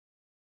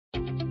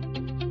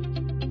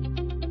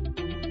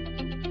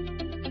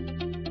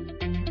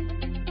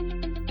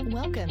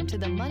Welcome to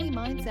the Money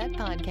Mindset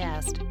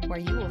Podcast, where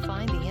you will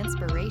find the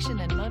inspiration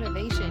and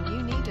motivation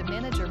you need to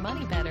manage your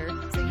money better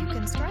so you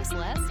can stress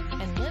less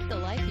and live the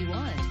life you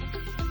want.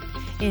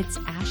 It's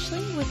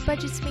Ashley with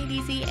Budgets Made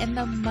Easy and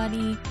the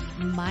Money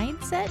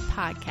Mindset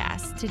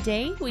Podcast.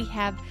 Today we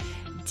have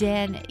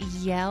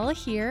Danielle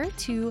here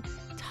to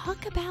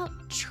talk about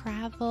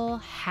travel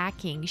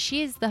hacking.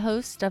 She is the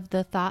host of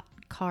the Thought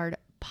Card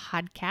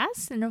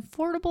Podcast, an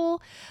affordable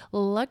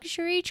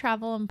luxury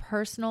travel and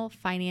personal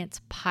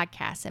finance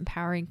podcast,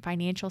 empowering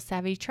financial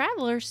savvy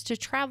travelers to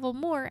travel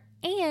more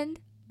and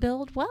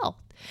build wealth.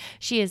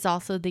 She is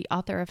also the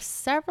author of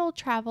several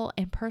travel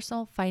and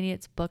personal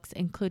finance books,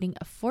 including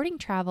Affording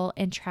Travel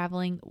and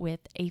Traveling with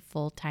a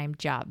Full-Time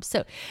Job.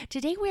 So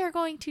today we are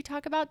going to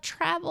talk about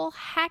travel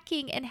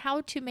hacking and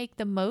how to make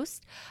the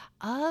most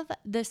of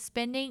the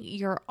spending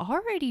you're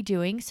already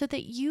doing so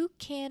that you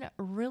can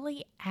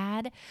really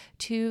add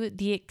to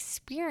the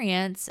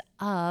experience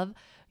of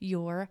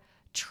your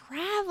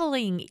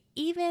traveling,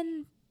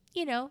 even,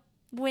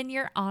 when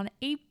you're on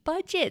a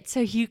budget,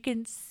 so you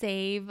can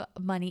save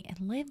money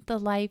and live the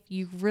life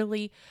you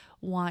really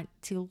want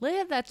to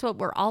live. That's what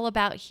we're all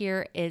about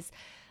here, is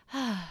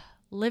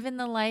living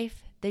the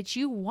life that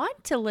you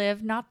want to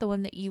live, not the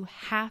one that you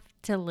have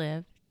to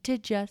live to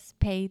just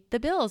pay the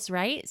bills,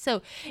 right?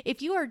 So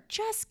if you are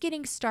just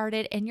getting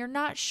started and you're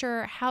not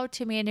sure how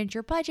to manage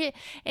your budget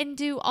and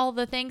do all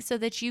the things so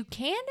that you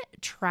can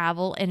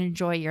travel and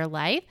enjoy your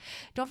life,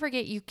 don't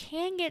forget you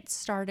can get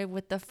started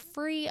with the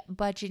free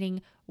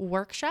budgeting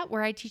workshop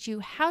where I teach you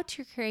how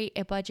to create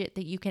a budget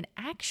that you can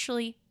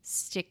actually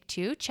stick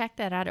to. Check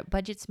that out at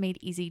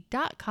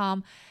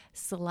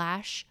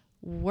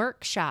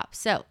budgetsmadeeasy.com/workshop.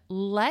 So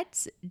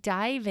let's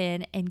dive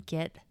in and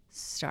get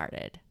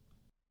started.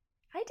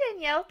 Hi,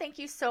 Danielle. Thank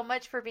you so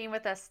much for being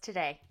with us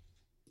today.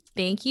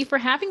 Thank you for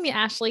having me,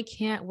 Ashley.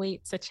 Can't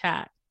wait to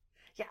chat.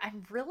 Yeah,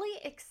 I'm really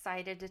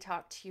excited to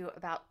talk to you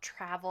about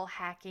travel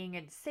hacking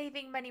and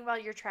saving money while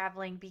you're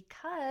traveling,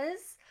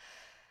 because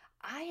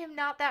I am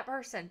not that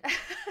person.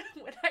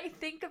 When I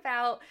think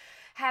about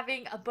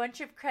having a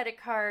bunch of credit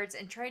cards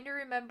and trying to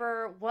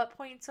remember what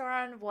points are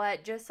on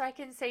what just so I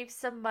can save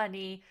some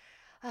money,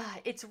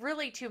 it's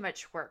really too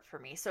much work for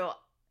me. So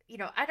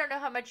I don't know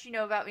how much you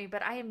know about me,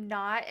 but I am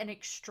not an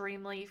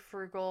extremely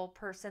frugal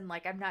person.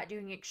 Like, I'm not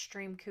doing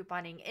extreme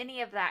couponing,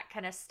 any of that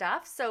kind of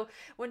stuff. So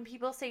when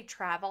people say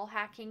travel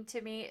hacking to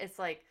me, it's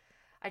like,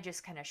 I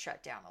just kind of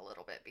shut down a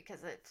little bit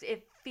because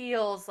it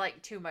feels like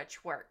too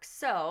much work.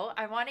 So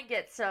I want to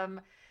get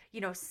some,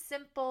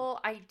 simple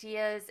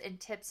ideas and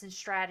tips and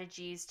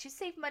strategies to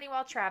save money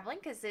while traveling,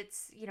 because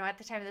it's, at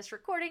the time of this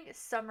recording,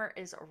 summer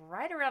is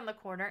right around the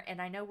corner,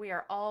 and I know we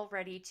are all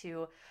ready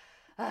to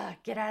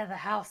get out of the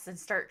house and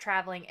start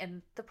traveling,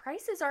 and the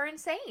prices are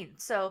insane.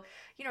 So,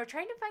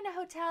 trying to find a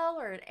hotel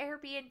or an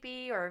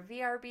Airbnb or a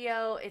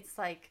VRBO, it's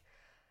like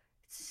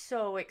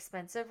so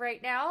expensive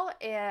right now.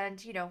 And,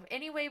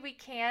 any way we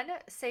can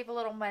save a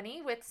little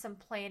money with some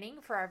planning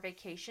for our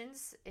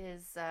vacations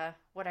is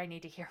what I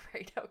need to hear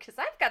right now, because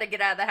I've got to get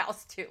out of the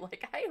house too.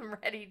 Like, I am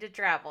ready to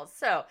travel.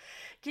 So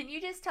can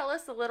you just tell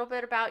us a little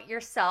bit about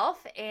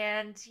yourself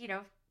and,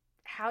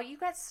 how you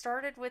got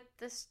started with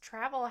this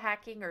travel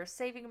hacking or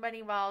saving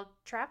money while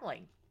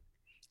traveling?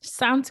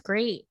 Sounds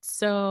great.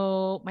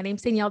 So my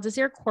name's Danielle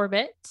Desir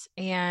Corbett,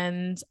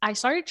 and I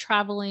started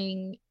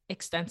traveling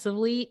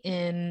extensively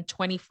in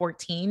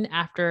 2014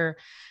 after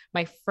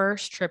my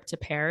first trip to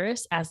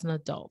Paris as an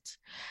adult.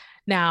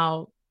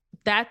 Now,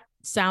 that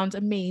sounds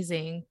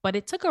amazing, but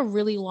it took a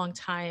really long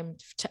time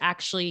to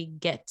actually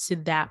get to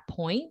that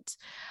point.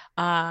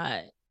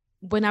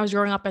 When I was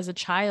growing up as a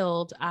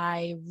child,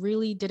 I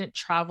really didn't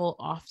travel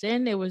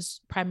often. It was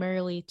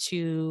primarily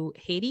to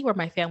Haiti, where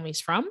my family's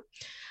from.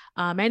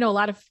 I know a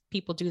lot of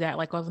people do that.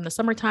 Like, in the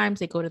summer times,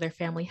 they go to their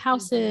family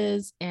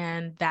houses,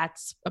 and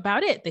that's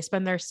about it. They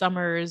spend their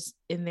summers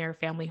in their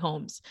family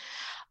homes.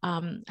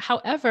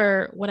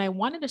 However, when I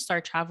wanted to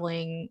start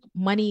traveling,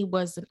 money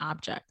was an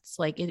object.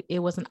 Like, it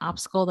was an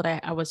obstacle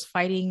that I was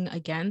fighting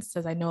against,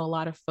 as I know a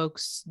lot of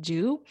folks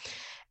do.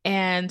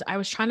 And I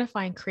was trying to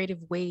find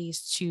creative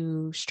ways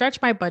to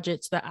stretch my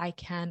budget so that I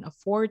can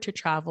afford to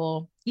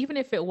travel, even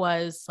if it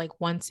was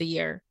like once a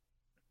year.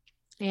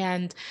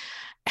 And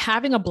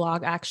having a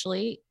blog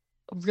actually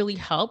really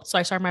helped. So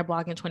I started my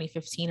blog in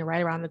 2015,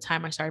 right around the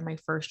time I started my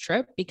first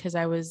trip, because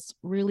I was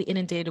really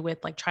inundated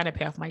with like trying to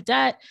pay off my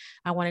debt.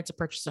 I wanted to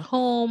purchase a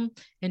home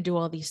and do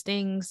all these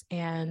things.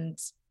 And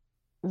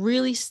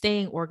really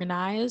staying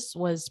organized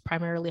was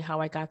primarily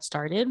how I got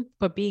started,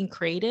 but being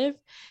creative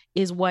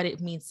is what it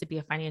means to be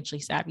a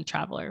financially savvy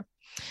traveler.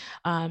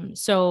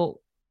 So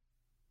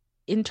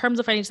in terms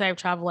of financial savvy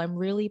travel, I'm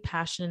really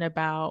passionate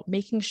about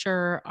making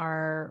sure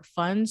our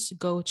funds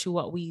go to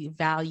what we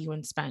value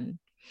and spend.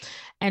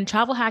 And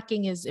travel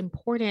hacking is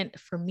important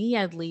for me,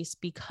 at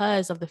least,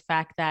 because of the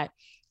fact that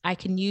I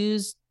can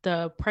use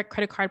the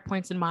credit card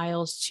points and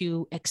miles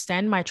to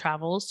extend my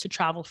travels, to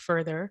travel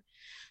further,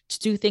 to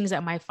do things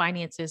that my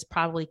finances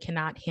probably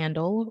cannot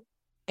handle,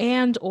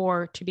 and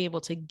or to be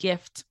able to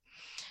gift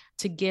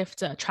to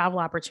gift travel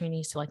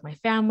opportunities to like my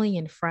family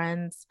and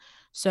friends.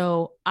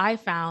 So I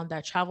found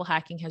that travel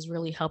hacking has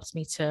really helped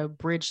me to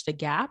bridge the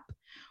gap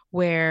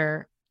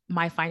where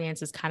my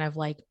finances kind of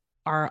like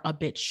are a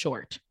bit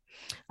short.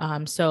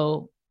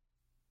 So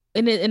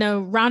in a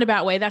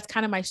roundabout way, that's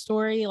kind of my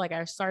story. Like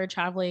I started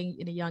traveling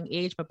in a young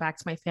age, but back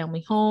to my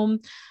family home.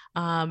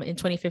 In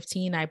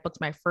 2015, I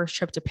booked my first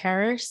trip to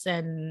Paris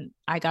and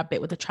I got bit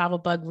with a travel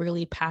bug,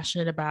 really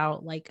passionate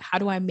about like, how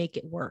do I make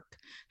it work?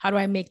 How do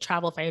I make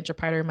travel a financial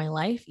priority in my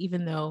life,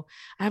 even though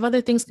I have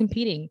other things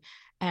competing?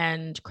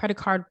 And credit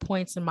card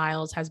points and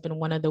miles has been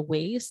one of the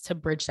ways to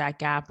bridge that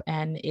gap.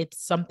 And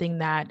it's something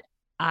that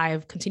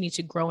I've continued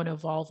to grow and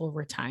evolve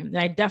over time. And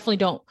I definitely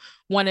don't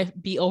want to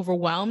be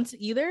overwhelmed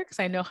either, because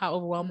I know how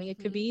overwhelming it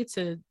could be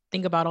to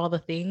think about all the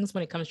things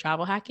when it comes to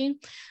travel hacking,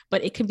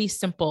 but it can be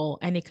simple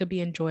and it could be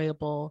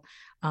enjoyable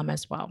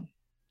as well.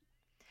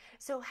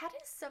 So, how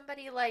does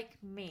somebody like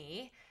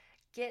me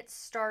get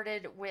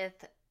started with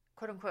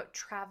quote unquote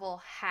travel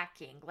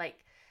hacking?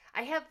 Like,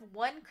 I have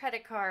one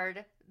credit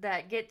card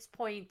that gets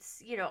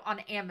points, on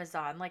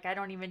Amazon. Like, I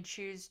don't even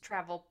choose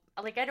travel,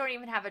 like, I don't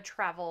even have a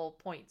travel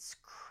points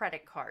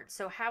credit card.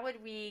 So, how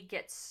would we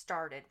get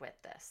started with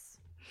this?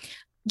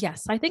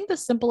 Yes, I think the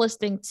simplest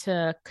thing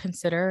to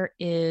consider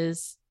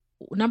is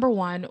number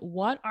one,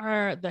 what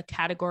are the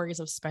categories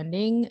of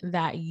spending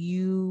that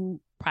you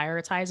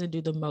prioritize and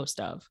do the most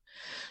of?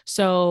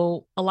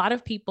 So, a lot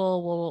of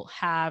people will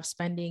have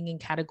spending in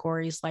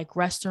categories like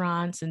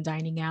restaurants and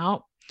dining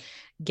out,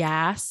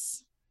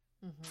 gas,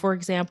 for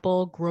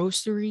example,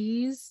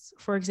 groceries,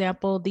 for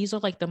example. These are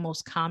like the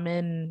most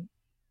common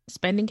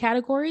spending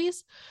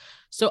categories.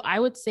 So I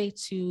would say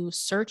to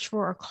search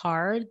for a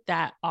card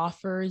that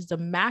offers the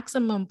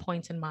maximum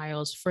points and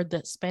miles for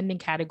the spending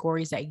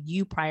categories that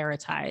you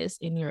prioritize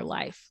in your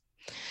life.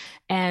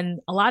 And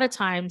a lot of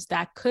times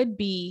that could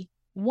be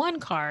one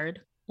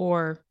card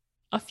or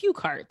a few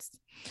cards.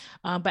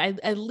 But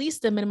at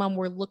least the minimum,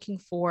 we're looking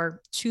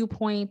for 2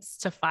 points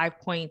to 5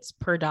 points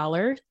per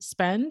dollar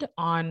spend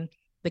on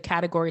the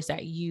categories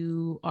that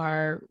you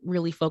are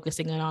really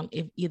focusing in on,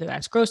 if either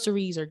that's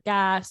groceries or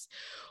gas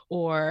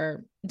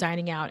or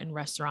dining out in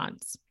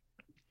restaurants.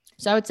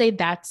 So I would say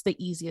that's the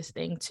easiest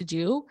thing to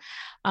do.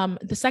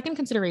 The second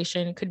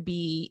consideration could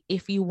be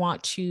if you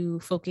want to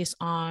focus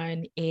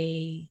on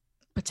a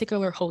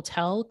particular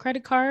hotel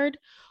credit card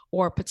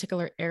or a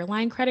particular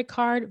airline credit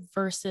card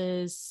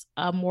versus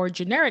a more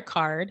generic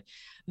card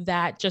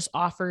that just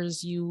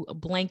offers you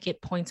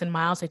blanket points and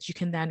miles that you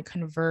can then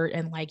convert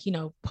and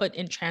put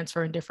in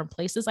transfer in different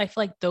places. I feel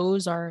like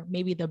those are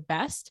maybe the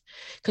best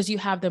because you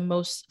have the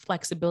most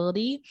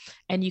flexibility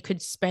and you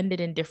could spend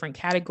it in different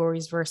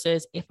categories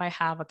versus if I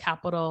have a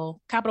Capital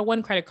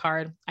One credit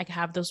card, I could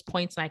have those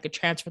points and I could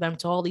transfer them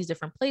to all these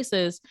different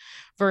places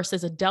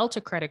versus a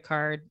Delta credit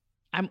card.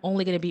 I'm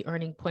only going to be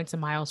earning points and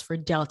miles for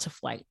Delta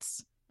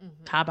flights.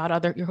 How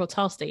about your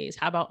hotel stays?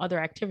 How about other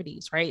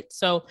activities, right?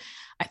 So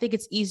I think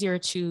it's easier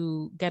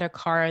to get a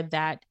card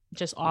that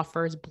just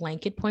offers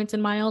blanket points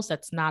and miles.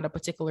 That's not a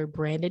particular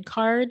branded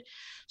card.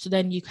 So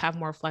then you have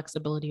more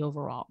flexibility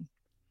overall.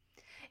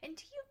 And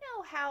do you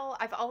know how,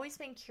 I've always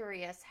been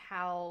curious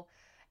how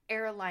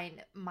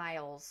airline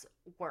miles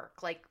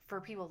work, like for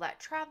people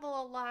that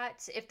travel a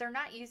lot, if they're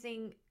not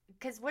using,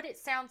 because what it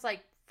sounds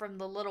like from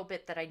the little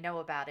bit that I know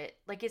about it,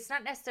 like it's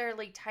not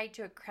necessarily tied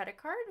to a credit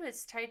card, but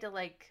it's tied to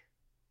like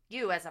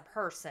you as a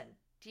person.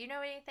 Do you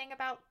know anything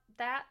about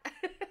that?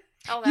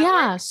 How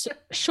that works?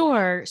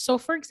 Sure. So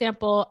for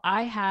example,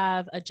 I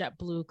have a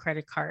JetBlue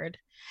credit card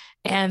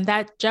and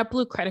that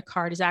JetBlue credit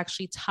card is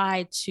actually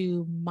tied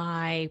to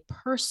my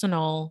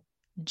personal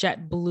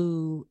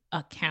JetBlue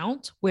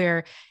account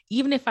where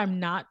even if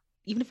I'm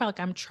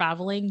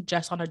traveling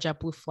just on a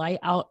JetBlue flight,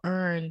 I'll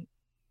earn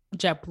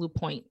JetBlue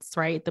points,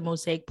 right? The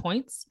Mosaic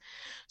points.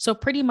 So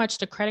pretty much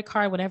the credit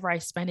card, whenever I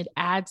spend it,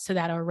 adds to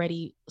that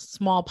already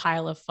small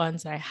pile of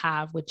funds that I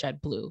have with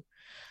JetBlue.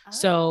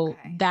 So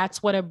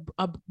that's what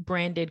a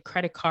branded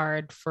credit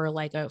card for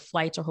like a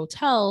flights or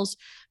hotels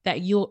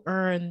that you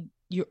earn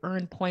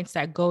points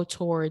that go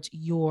towards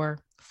your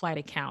flight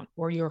account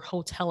or your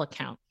hotel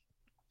account.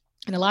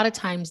 And a lot of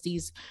times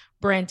these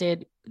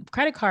branded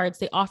credit cards,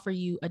 they offer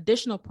you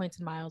additional points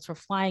and miles for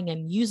flying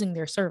and using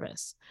their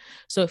service.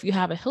 So if you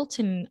have a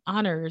Hilton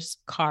Honors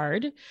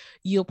card,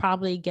 you'll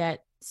probably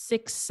get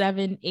 6,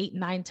 7, 8,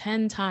 9,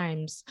 10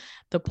 times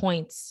the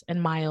points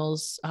and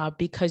miles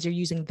because you're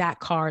using that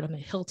card on a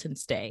Hilton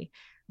stay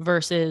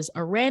versus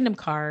a random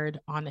card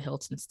on a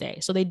Hilton stay.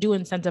 So they do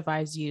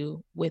incentivize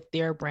you with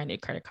their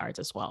branded credit cards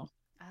as well.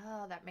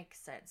 Oh, that makes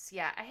sense.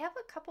 Yeah, I have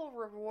a couple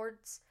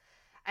rewards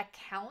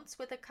accounts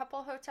with a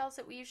couple hotels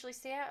that we usually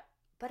stay at,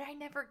 but I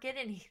never get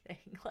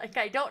anything. Like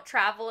I don't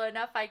travel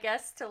enough, I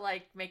guess, to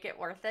like make it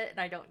worth it. And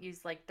I don't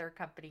use like their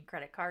company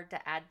credit card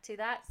to add to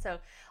that. So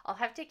I'll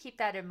have to keep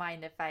that in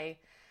mind if I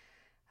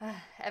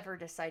ever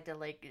decide to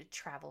like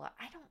travel.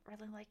 I don't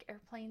really like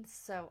airplanes,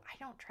 so I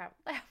don't travel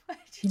that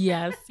much.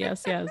 Yes.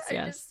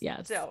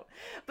 Don't.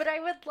 But I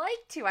would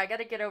like to. I got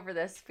to get over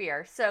this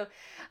fear. So,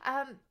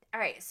 All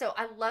right. So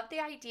I love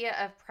the idea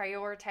of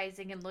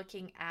prioritizing and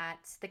looking at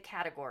the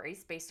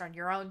categories based on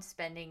your own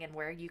spending and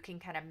where you can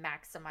kind of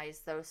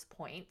maximize those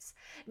points.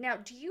 Now,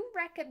 do you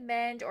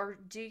recommend or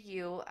do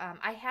you?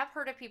 I have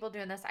heard of people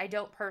doing this. I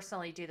don't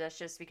personally do this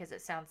just because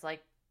it sounds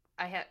like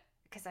I have,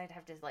 because I'd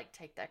have to like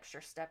take the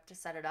extra step to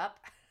set it up.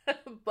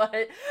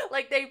 But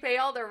like they pay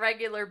all their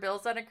regular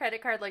bills on a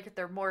credit card, like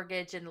their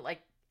mortgage and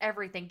like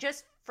everything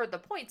just for the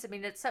points. I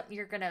mean, it's something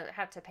you're going to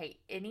have to pay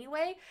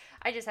anyway.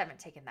 I just haven't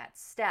taken that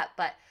step.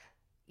 But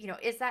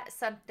is that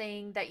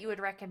something that you would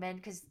recommend?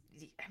 Because,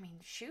 I mean,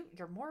 shoot,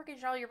 your mortgage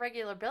and all your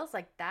regular bills,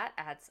 like that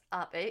adds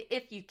up.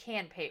 If you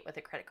can pay it with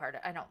a credit card.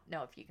 I don't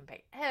know if you can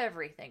pay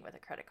everything with a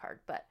credit card,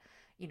 but,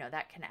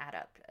 that can add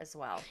up as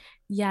well.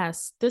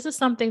 Yes, this is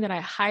something that I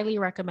highly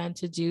recommend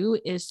to do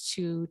is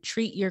to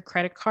treat your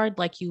credit card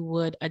like you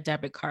would a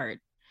debit card.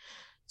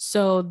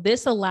 So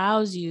this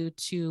allows you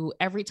to,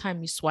 every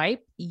time you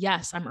swipe,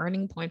 yes, I'm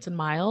earning points and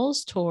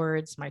miles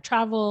towards my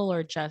travel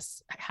or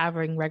just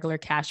having regular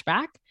cash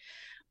back.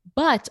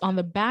 But on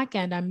the back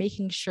end, I'm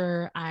making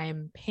sure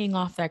I'm paying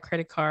off that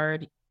credit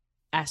card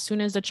as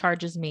soon as the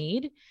charge is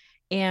made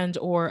and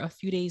or a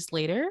few days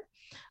later,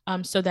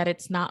 so that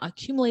it's not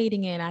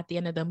accumulating in at the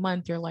end of the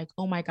month. You're like,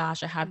 oh my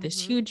gosh, I have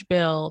this huge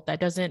bill that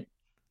doesn't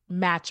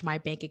match my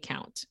bank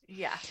account.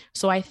 Yeah.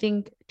 So I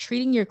think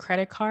treating your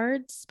credit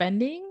card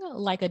spending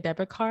like a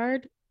debit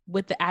card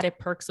with the added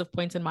perks of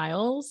points and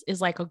miles is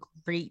like a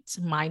great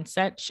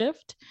mindset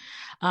shift.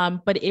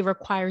 But it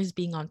requires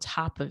being on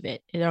top of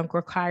it. It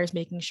requires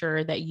making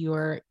sure that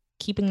you're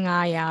keeping an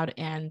eye out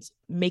and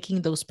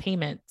making those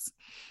payments.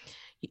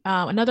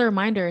 Another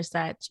reminder is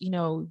that,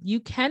 you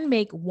can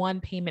make one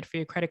payment for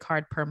your credit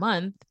card per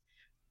month,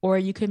 or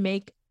you can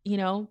make,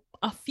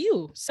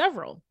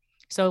 several.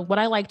 So what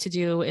I like to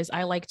do is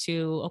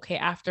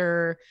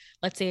after,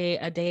 let's say,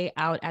 a day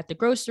out at the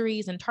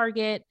groceries and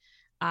Target,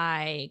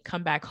 I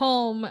come back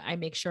home, I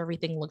make sure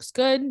everything looks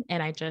good,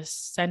 and I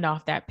just send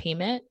off that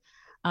payment,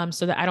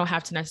 so that I don't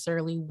have to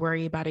necessarily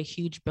worry about a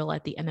huge bill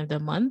at the end of the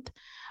month.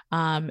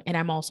 And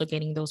I'm also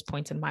getting those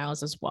points and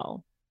miles as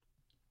well.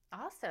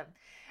 Awesome.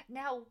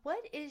 Now,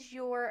 what is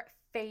your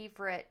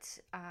favorite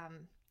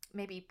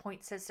maybe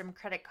point system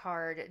credit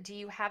card? Do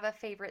you have a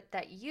favorite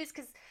that you use?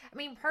 Because, I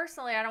mean,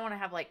 personally, I don't want to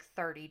have like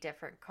 30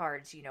 different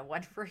cards,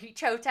 one for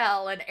each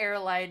hotel and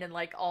airline and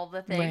like all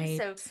the things.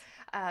 Right.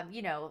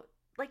 So,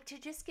 like to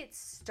just get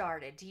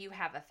started, do you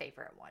have a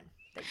favorite one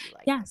that you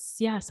like?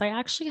 Yes. I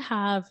actually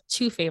have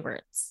two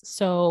favorites.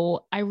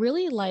 So I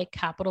really like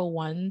Capital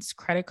One's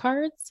credit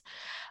cards.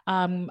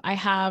 I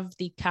have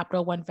the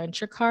Capital One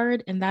Venture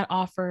card, and that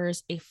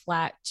offers a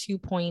flat 2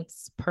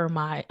 points per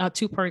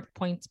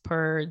points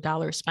per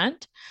dollar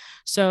spent.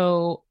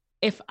 So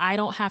if I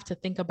don't have to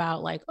think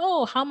about like,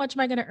 oh, how much am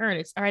I going to earn?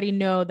 I already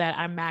know that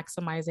I'm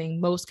maximizing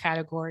most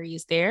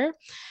categories there.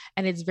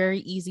 And it's very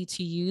easy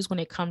to use when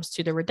it comes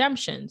to the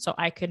redemption. So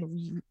I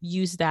can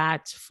use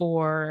that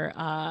for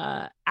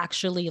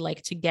actually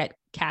like to get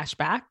cash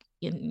back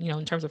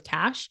in terms of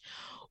cash.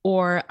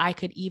 Or I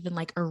could even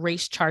like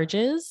erase travel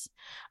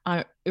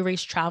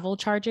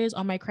charges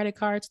on my credit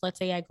cards. Let's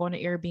say I go on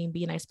an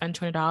Airbnb and I spend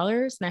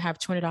 $20 and I have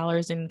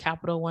 $20 in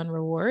Capital One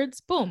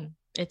rewards. Boom,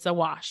 it's a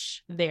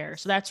wash there.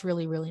 So that's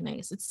really, really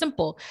nice. It's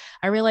simple.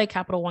 I really like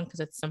Capital One because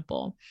it's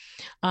simple.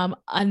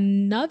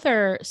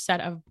 Another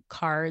set of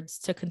cards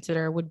to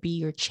consider would be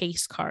your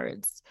Chase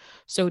cards.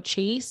 So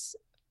Chase,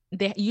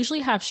 they usually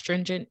have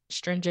stringent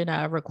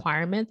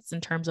requirements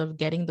in terms of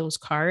getting those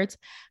cards.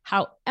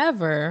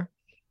 However,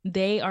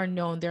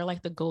 they're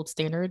like the gold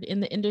standard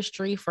in the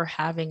industry for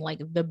having like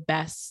the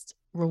best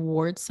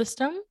reward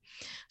system.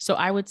 So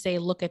I would say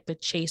look at the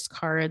Chase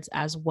cards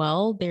as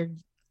well. They're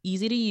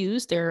easy to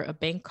use. They're a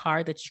bank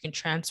card that you can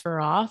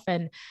transfer off,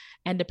 and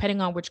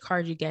depending on which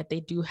card you get, they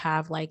do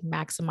have like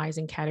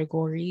maximizing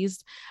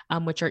categories,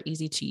 which are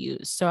easy to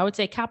use. So I would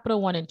say Capital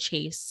One and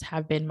Chase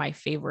have been my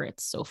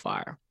favorites so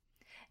far.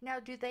 Now,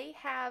 do they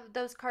have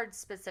those cards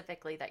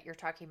specifically that you're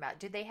talking about?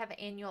 Do they have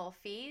annual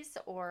fees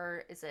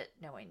or is it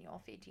no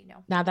annual fee? Do you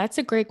know? Now, that's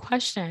a great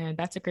question.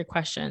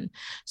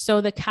 So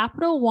the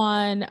Capital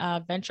One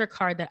Venture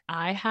card that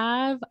I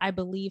have, I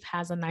believe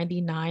has a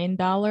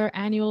 $99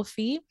 annual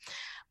fee,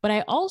 but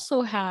I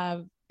also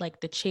have like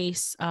the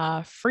Chase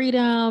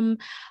Freedom,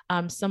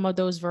 some of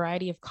those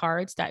variety of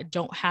cards that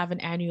don't have an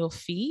annual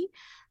fee.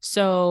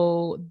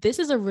 So this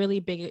is a really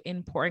big,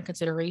 important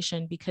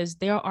consideration because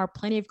there are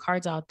plenty of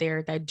cards out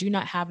there that do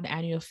not have an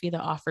annual fee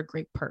that offer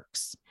great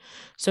perks.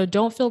 So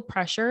don't feel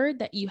pressured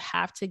that you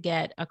have to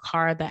get a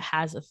card that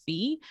has a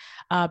fee,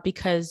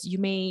 because you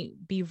may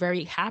be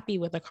very happy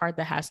with a card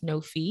that has no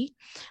fee.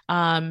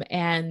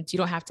 And you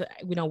don't have to,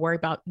 worry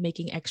about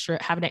having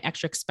an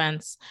extra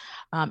expense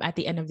at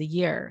the end of the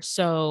year.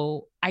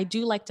 So I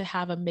do like to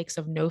have a mix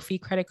of no fee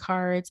credit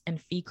cards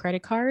and fee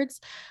credit cards,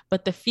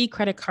 but the fee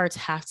credit cards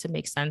have to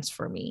make sense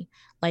for me.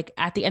 Like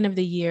at the end of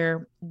the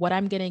year, what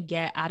I'm going to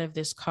get out of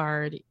this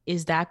card,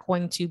 is that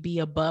going to be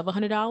above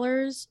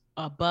 $100,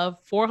 above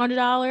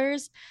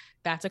 $400?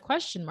 that's a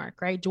question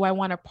mark, right? Do I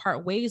want to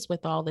part ways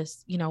with all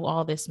this,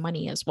 all this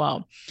money as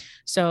well?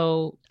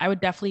 So I would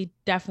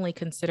definitely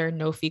consider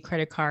no fee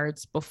credit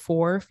cards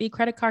before fee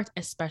credit cards,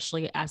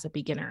 especially as a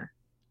beginner.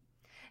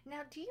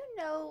 Now, do you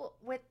know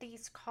with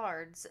these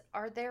cards,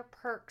 are there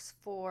perks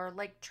for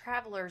like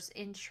travelers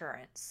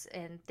insurance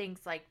and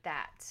things like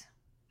that?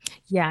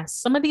 Yes,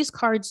 some of these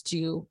cards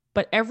do,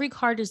 but every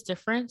card is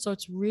different. So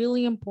it's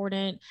really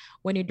important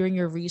when you're doing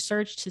your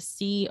research to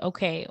see,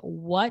 okay,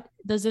 what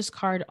does this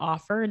card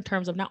offer in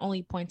terms of not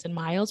only points and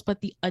miles,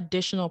 but the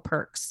additional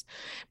perks?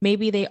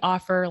 Maybe they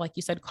offer, like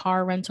you said,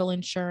 car rental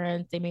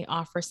insurance. They may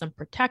offer some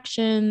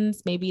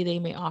protections. Maybe they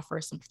may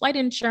offer some flight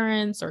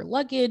insurance or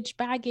luggage,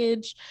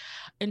 baggage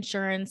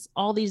insurance,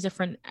 all these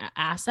different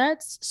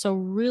assets. So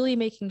really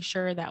making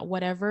sure that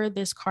whatever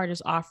this card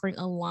is offering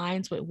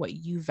aligns with what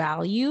you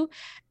value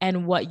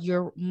and what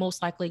you're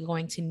most likely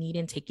going to need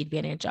and take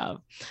advantage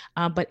of.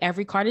 But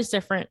every card is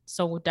different.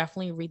 So we'll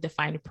definitely read the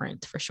fine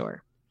print for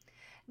sure.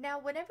 Now,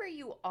 whenever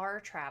you are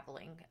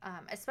traveling,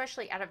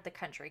 especially out of the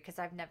country, because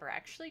I've never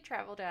actually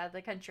traveled out of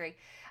the country,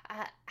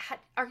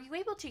 are you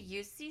able to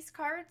use these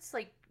cards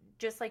like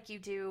just like you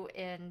do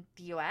in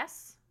the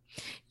US?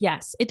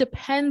 Yes, it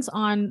depends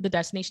on the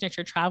destination that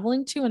you're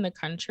traveling to in the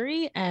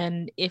country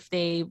and if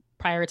they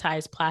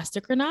prioritize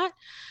plastic or not.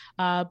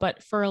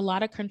 But for a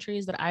lot of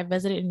countries that I've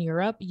visited in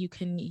Europe, you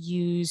can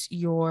use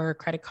your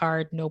credit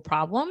card no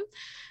problem.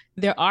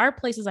 There are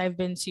places I've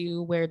been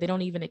to where they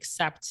don't even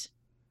accept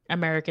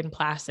American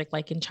plastic.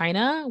 Like in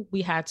China,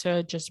 we had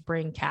to just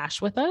bring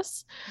cash with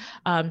us.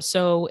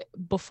 So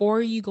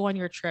before you go on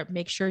your trip,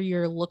 make sure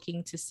you're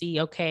looking to see,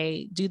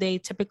 okay, do they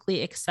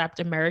typically accept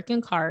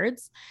American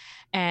cards?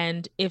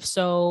 And if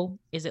so,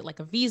 is it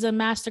like a Visa,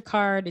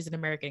 MasterCard? Is it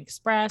American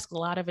Express? A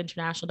lot of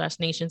international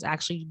destinations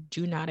actually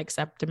do not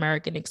accept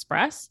American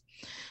Express.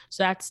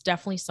 So that's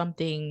definitely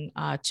something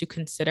to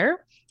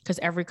consider because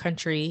every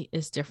country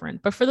is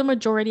different. But for the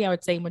majority, I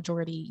would say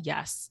majority,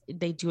 yes,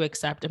 they do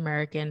accept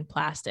American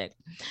plastic.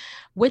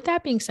 With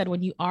that being said,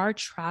 when you are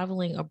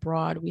traveling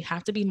abroad, we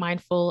have to be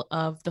mindful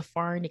of the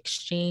foreign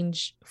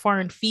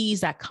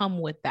fees that come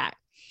with that.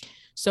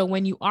 So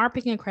when you are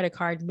picking a credit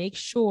card, make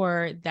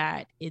sure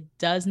that it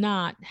does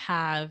not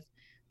have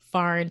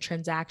foreign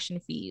transaction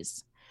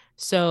fees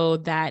so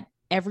that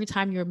every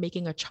time you're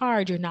making a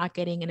charge, you're not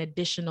getting an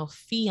additional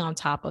fee on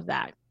top of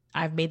that.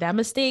 I've made that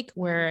mistake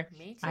where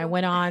I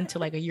went on to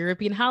like a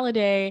European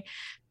holiday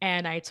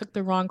and I took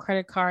the wrong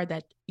credit card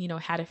that,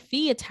 had a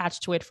fee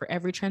attached to it for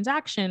every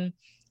transaction.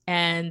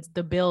 And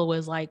the bill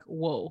was like,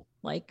 whoa,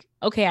 like,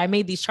 okay, I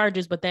made these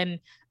charges, but then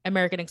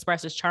American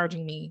Express is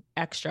charging me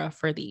extra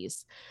for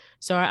these.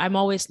 So I'm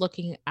always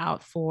looking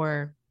out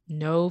for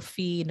no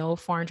fee, no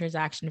foreign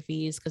transaction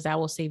fees, because that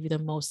will save you the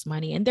most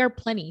money. And they're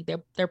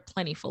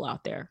plentiful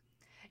out there.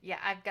 Yeah,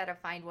 I've got to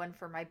find one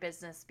for my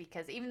business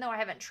because even though I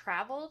haven't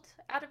traveled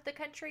out of the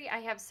country, I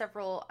have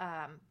several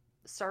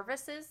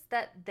services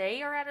that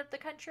they are out of the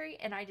country.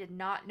 And I did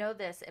not know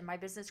this. In my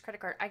business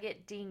credit card, I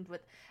get dinged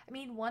with,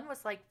 one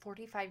was like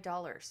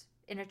 $45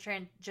 in a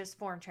just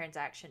foreign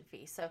transaction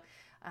fee. So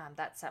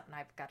that's something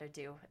I've got to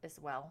do as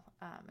well,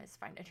 is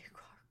find a new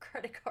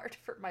credit card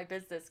for my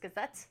business because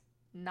that's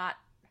not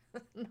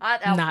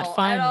helpful not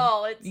fun at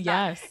all. It's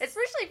yes not,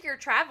 especially if you're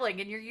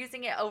traveling and you're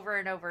using it over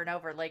and over and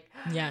over. Like,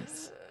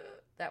 yes,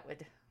 that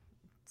would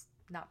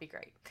not be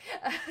great.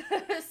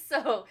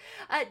 So,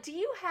 do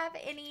you have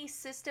any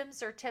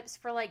systems or tips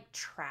for like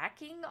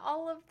tracking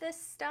all of this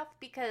stuff?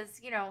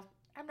 Because,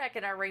 I'm not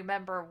going to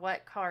remember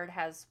what card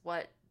has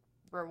what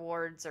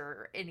rewards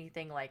or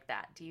anything like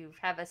that. Do you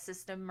have a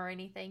system or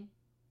anything?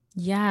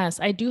 Yes,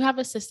 I do have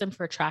a system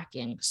for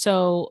tracking.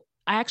 So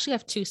I actually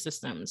have two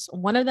systems.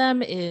 One of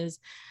them is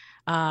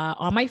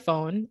on my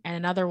phone, and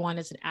another one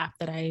is an app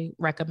that I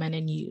recommend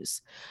and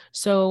use.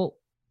 So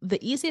the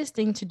easiest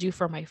thing to do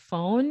for my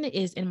phone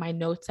is in my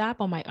notes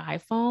app on my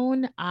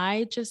iPhone.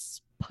 I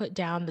just put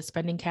down the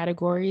spending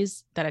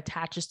categories that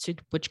attaches to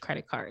which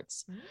credit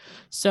cards. Mm-hmm.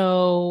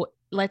 So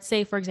let's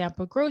say, for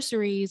example,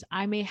 groceries,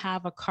 I may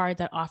have a card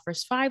that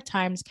offers 5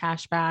 times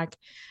cash back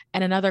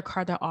and another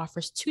card that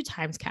offers 2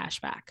 times cash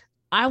back.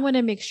 I want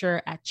to make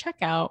sure at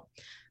checkout,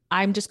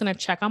 I'm just going to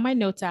check on my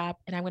notes app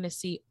and I'm going to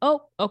see,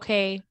 oh,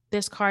 okay,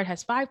 this card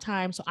has 5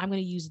 times. So I'm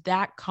going to use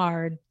that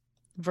card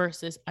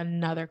versus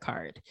another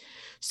card.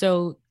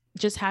 So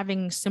just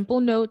having simple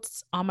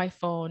notes on my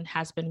phone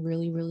has been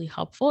really, really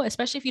helpful,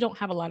 especially if you don't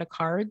have a lot of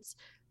cards.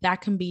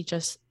 That can be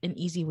just an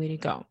easy way to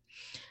go.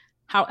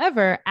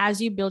 However,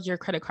 as you build your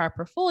credit card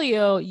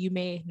portfolio, you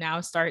may now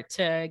start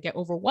to get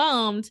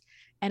overwhelmed.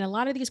 And a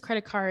lot of these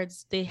credit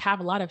cards, they have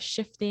a lot of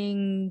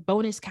shifting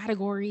bonus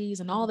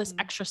categories and all this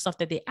extra stuff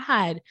that they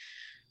add.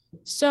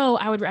 So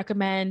I would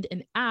recommend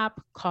an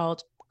app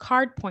called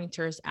Card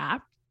Pointers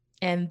app.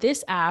 And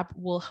this app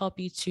will help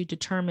you to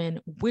determine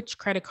which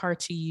credit card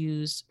to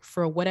use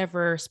for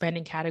whatever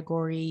spending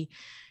category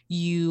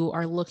you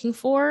are looking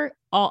for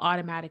all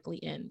automatically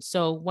in.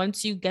 So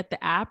once you get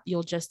the app,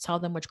 you'll just tell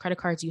them which credit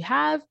cards you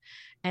have.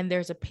 And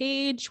there's a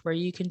page where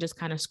you can just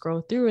kind of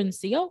scroll through and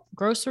see, oh,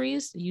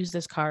 groceries, use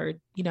this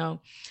card,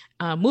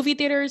 movie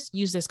theaters,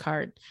 use this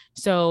card.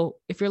 So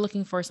if you're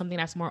looking for something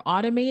that's more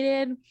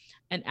automated,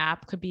 an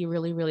app could be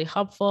really, really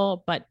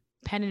helpful, but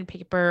pen and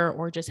paper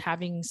or just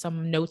having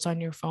some notes on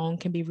your phone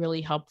can be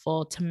really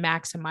helpful to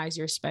maximize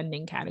your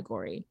spending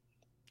category.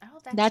 Oh,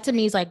 that to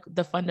me is like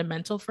the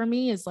fundamental for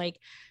me is like,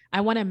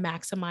 I want to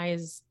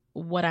maximize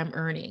what I'm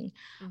earning.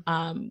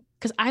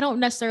 Because I don't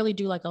necessarily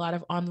do like a lot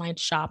of online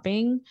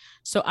shopping.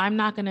 So I'm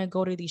not going to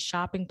go to these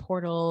shopping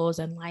portals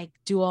and like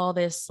do all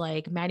this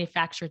like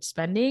manufactured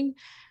spending.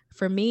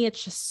 For me,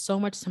 it's just so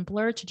much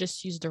simpler to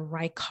just use the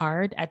right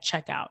card at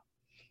checkout.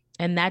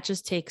 And that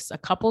just takes a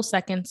couple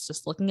seconds,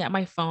 just looking at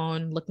my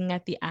phone, looking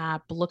at the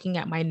app, looking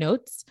at my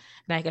notes,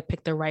 and I could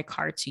pick the right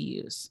card to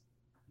use.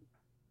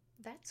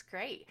 That's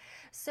great.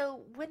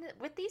 So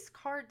with these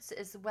cards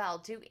as well,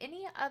 do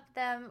any of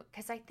them,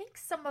 because I think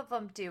some of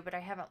them do, but I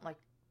haven't like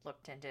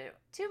looked into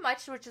too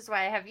much, which is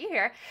why I have you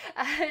here.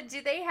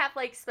 Do they have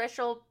like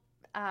special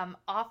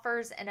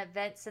offers and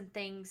events and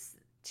things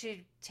to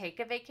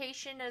take a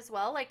vacation as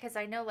well? Like, because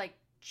I know like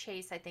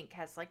Chase, I think,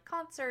 has like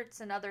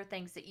concerts and other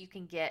things that you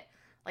can get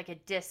like a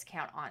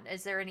discount on.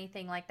 Is there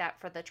anything like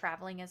that for the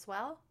traveling as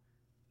well?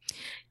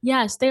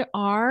 Yes, there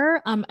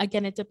are.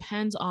 Again, it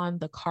depends on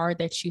the card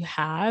that you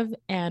have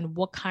and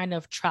what kind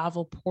of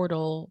travel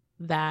portal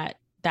that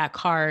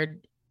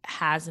card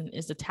has and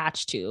is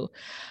attached to.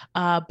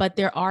 But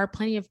there are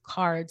plenty of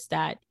cards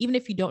that even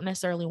if you don't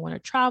necessarily want to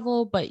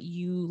travel, but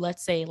you,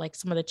 let's say like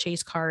some of the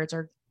Chase cards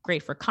are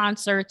great for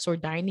concerts or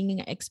dining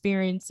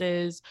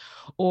experiences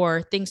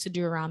or things to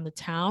do around the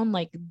town,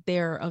 like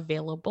they're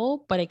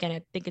available. But again,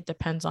 I think it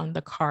depends on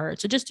the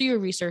card. So just do your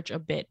research a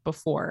bit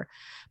before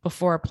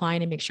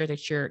applying and make sure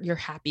that you're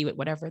happy with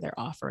whatever they're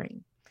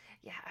offering.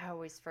 Yeah, I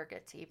always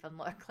forget to even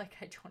look. Like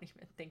I don't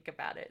even think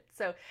about it.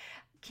 So,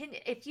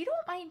 if you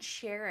don't mind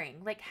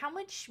sharing, like how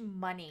much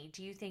money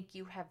do you think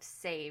you have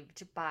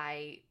saved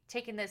by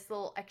taking this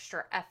little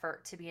extra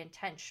effort to be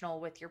intentional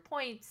with your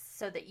points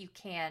so that you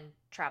can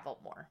travel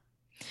more?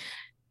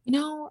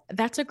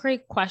 That's a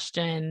great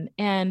question.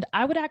 And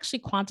I would actually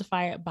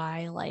quantify it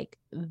by like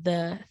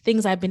the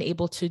things I've been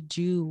able to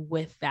do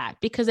with that.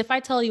 Because if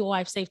I tell you, oh,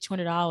 I've saved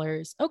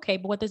 $200, okay,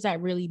 but what does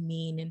that really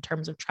mean in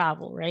terms of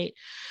travel, right?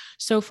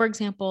 So for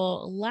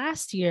example,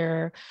 last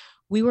year,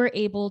 we were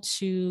able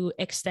to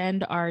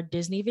extend our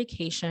Disney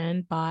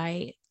vacation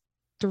by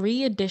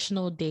 3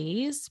 additional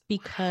days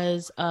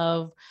because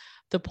of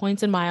the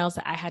points and miles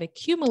that I had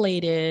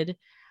accumulated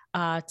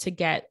to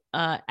get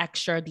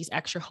these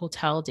extra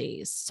hotel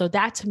days. So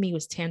that to me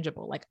was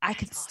tangible. Like I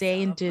could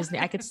stay in Disney,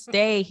 I could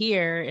stay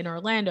here in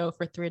Orlando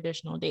for 3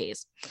 additional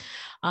days.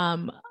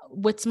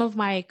 With some of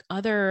my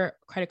other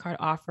credit card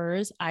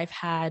offers, I've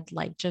had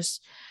like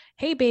just,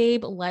 hey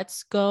babe,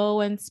 let's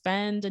go and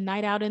spend a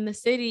night out in the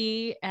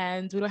city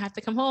and we don't have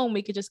to come home.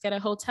 We could just get a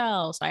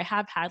hotel. So I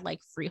have had like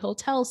free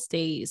hotel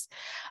stays.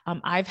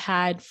 I've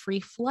had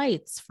free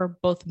flights for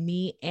both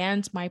me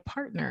and my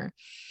partner.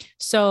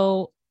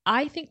 So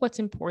I think what's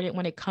important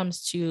when it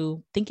comes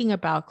to thinking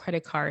about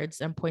credit cards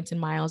and points and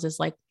miles is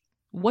like,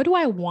 what do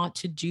I want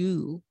to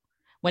do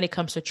when it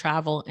comes to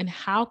travel? And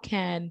how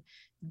can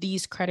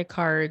these credit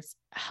cards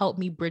help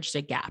me bridge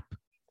the gap,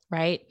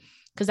 right?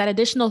 Because that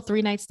additional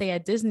 3-night stay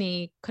at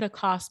Disney could have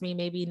cost me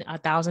maybe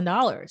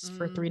 $1,000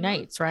 for 3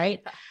 nights,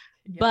 right? Yeah.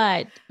 Yep.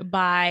 But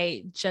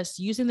by just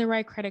using the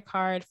right credit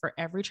card for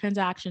every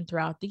transaction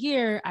throughout the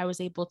year, I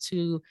was able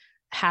to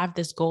have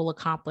this goal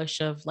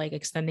accomplished of like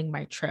extending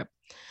my trip.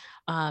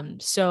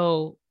 And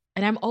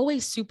I'm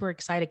always super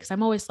excited because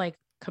I'm always like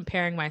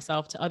comparing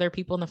myself to other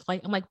people in the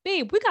flight. I'm like,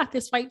 babe, we got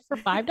this flight for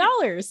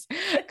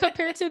 $5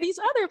 compared to these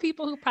other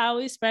people who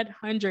probably spent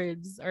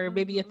hundreds or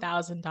maybe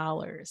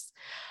 $1,000.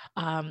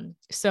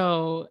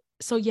 So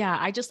yeah,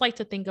 I just like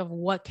to think of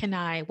what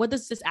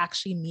does this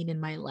actually mean in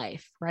my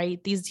life,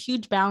 right? These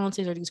huge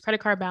balances or these credit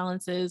card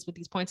balances with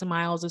these points and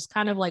miles is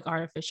kind of like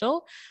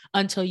artificial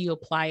until you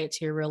apply it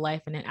to your real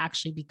life and it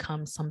actually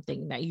becomes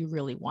something that you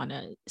really want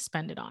to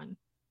spend it on.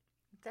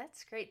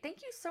 That's great.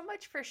 Thank you so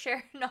much for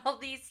sharing all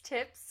these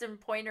tips and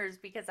pointers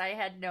because I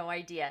had no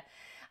idea.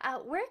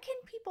 Where can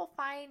people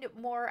find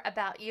more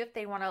about you if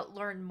they want to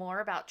learn more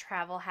about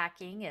travel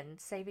hacking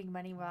and saving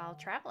money while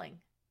traveling?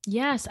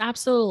 Yes,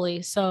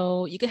 absolutely.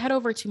 So you can head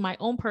over to my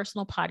own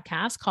personal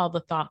podcast called the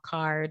Thought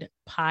Card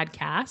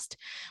Podcast,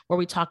 where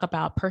we talk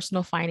about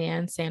personal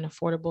finance and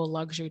affordable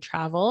luxury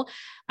travel.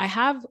 I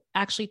have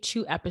actually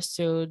 2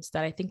 episodes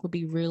that I think would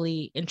be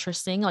really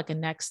interesting, like a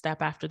next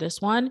step after this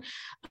one.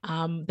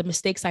 The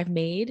mistakes I've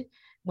made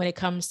when it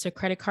comes to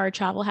credit card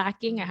travel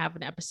hacking. I have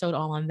an episode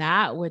all on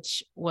that,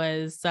 which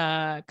was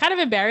kind of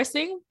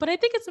embarrassing, but I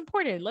think it's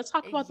important. Let's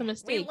talk about the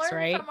mistakes,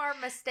 right? We learn from our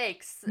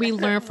mistakes. We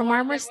learn from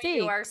our mistakes. We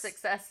do our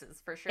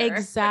successes for sure.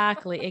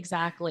 Exactly.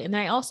 And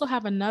then I also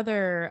have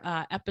another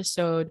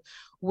episode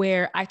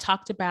where I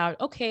talked about,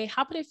 okay,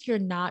 how about if you're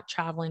not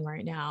traveling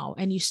right now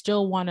and you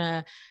still want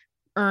to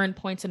earn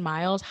points and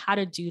miles, how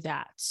to do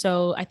that.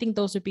 So I think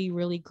those would be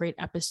really great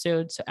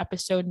episodes. So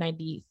episode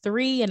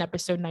 93 and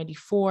episode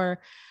 94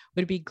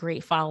 would be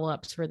great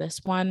follow-ups for this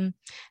one.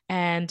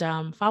 And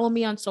follow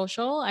me on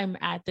social. I'm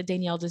at the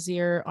Danielle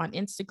Desir on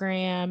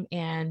Instagram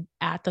and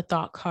at the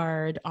Thought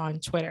Card on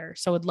Twitter.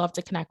 So I'd love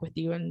to connect with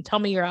you and tell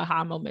me your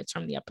aha moments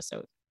from the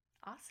episode.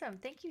 Awesome.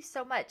 Thank you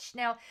so much.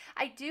 Now,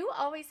 I do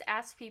always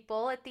ask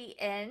people at the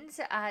end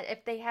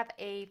if they have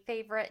a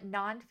favorite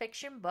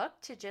nonfiction book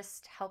to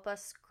just help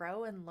us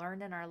grow and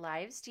learn in our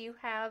lives. Do you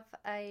have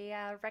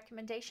a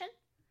recommendation?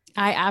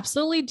 I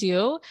absolutely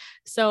do.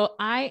 So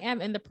I am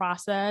in the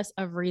process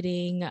of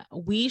reading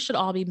We Should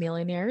All Be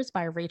Millionaires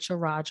by Rachel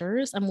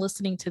Rodgers. I'm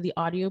listening to the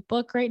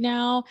audiobook right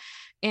now,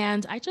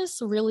 and I just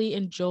really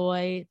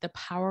enjoy the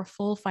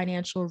powerful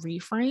financial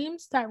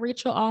reframes that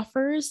Rachel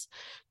offers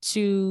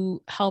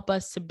to help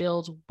us to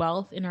build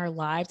wealth in our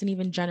lives and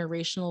even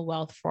generational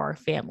wealth for our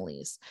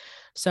families.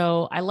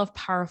 So I love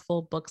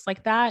powerful books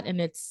like that, and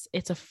it's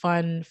a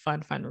fun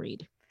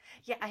read.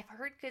 Yeah, I've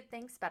heard good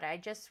things about it. I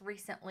just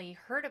recently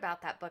heard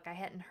about that book. I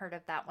hadn't heard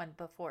of that one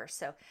before.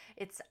 So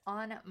it's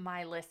on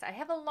my list. I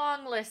have a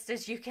long list,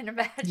 as you can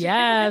imagine.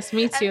 Yes,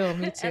 me too.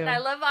 Me too. And I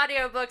love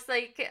audiobooks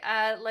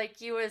like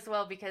you as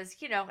well, because,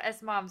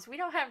 as moms, we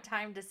don't have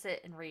time to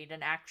sit and read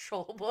an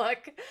actual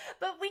book,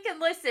 but we can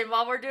listen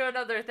while we're doing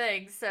other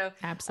things. So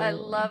absolutely.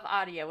 I love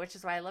audio, which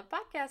is why I love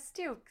podcasts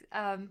too.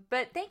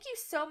 But thank you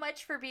so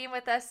much for being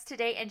with us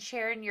today and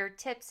sharing your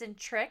tips and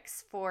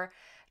tricks for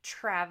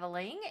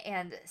traveling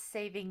and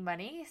saving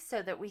money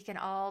so that we can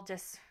all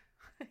just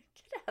get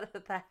out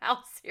of the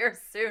house here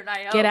soon.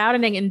 I hope. Get out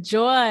and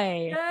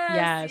enjoy.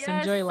 Yes,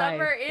 enjoy life.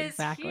 Summer is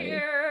exactly.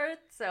 here.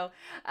 So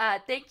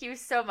thank you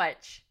so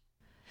much.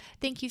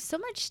 Thank you so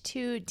much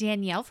to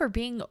Danielle for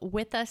being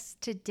with us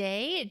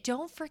today.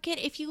 Don't forget,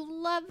 if you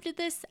loved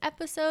this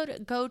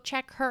episode, go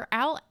check her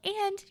out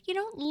and,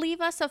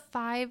 leave us a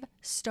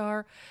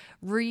 5-star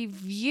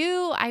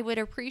review. I would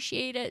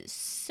appreciate it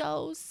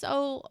so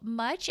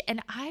much.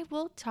 And I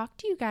will talk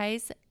to you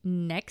guys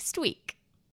next week.